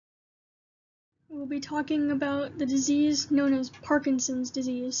We'll be talking about the disease known as Parkinson's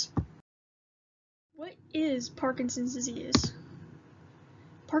disease. What is Parkinson's disease?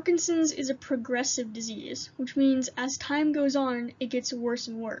 Parkinson's is a progressive disease, which means as time goes on, it gets worse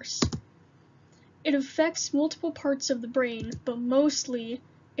and worse. It affects multiple parts of the brain, but mostly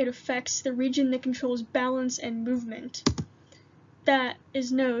it affects the region that controls balance and movement. That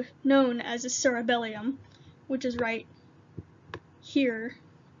is known as the cerebellum, which is right here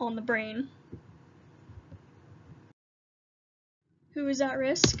on the brain. Who is at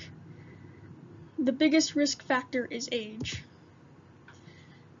risk? The biggest risk factor is age.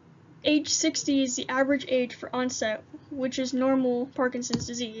 Age 60 is the average age for onset, which is normal Parkinson's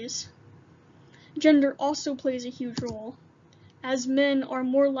disease. Gender also plays a huge role, as men are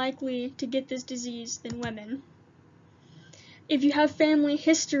more likely to get this disease than women. If you have family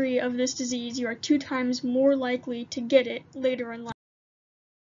history of this disease, you are 2 times more likely to get it later in life.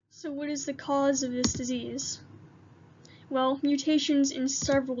 So what is the cause of this disease? Well, mutations in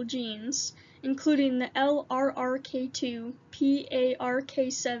several genes, including the LRRK2,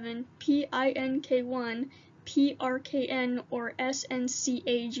 PARK7, PINK1, PRKN, or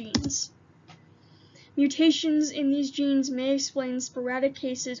SNCA genes. Mutations in these genes may explain sporadic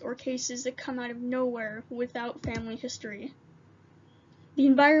cases or cases that come out of nowhere without family history. The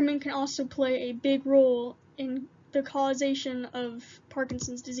environment can also play a big role in the causation of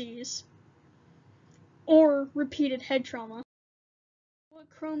Parkinson's disease, or repeated head trauma. What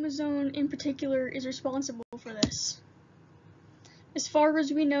chromosome in particular is responsible for this? As far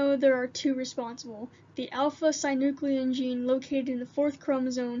as we know, there are 2 responsible: the alpha-synuclein gene located in the 4th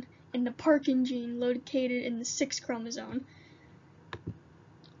chromosome and the Parkin gene located in the 6th chromosome.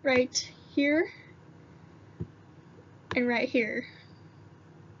 Right here and right here.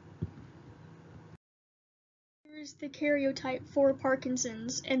 Here's the karyotype for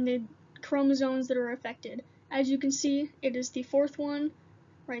Parkinson's and the chromosomes that are affected. As you can see, it is the 4th one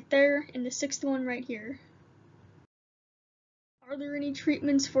right there and the 6th one right here. Are there any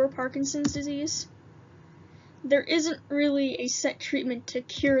treatments for Parkinson's disease? There isn't really a set treatment to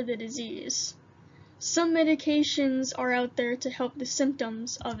cure the disease. Some medications are out there to help the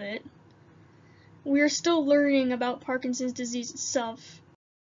symptoms of it. We are still learning about Parkinson's disease itself.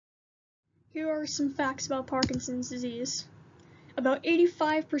 Here are some facts about Parkinson's disease. About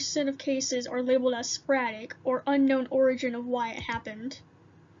 85% of cases are labeled as sporadic or unknown origin of why it happened.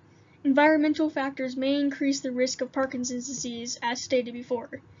 Environmental factors may increase the risk of Parkinson's disease, as stated before.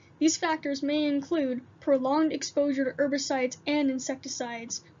 These factors may include prolonged exposure to herbicides and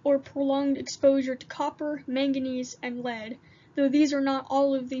insecticides, or prolonged exposure to copper, manganese, and lead, though these are not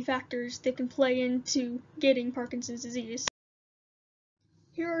all of the factors that can play into getting Parkinson's disease.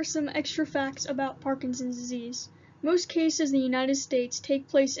 Here are some extra facts about Parkinson's disease. Most cases in the United States take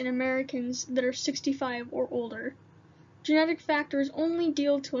place in Americans that are 65 or older. Genetic factors only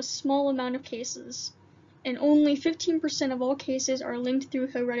deal to a small amount of cases, and only 15% of all cases are linked through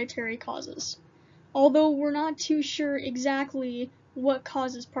hereditary causes, although we're not too sure exactly what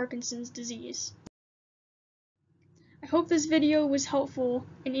causes Parkinson's disease. I hope this video was helpful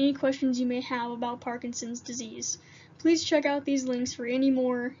in any questions you may have about Parkinson's disease. Please check out these links for any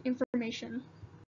more information.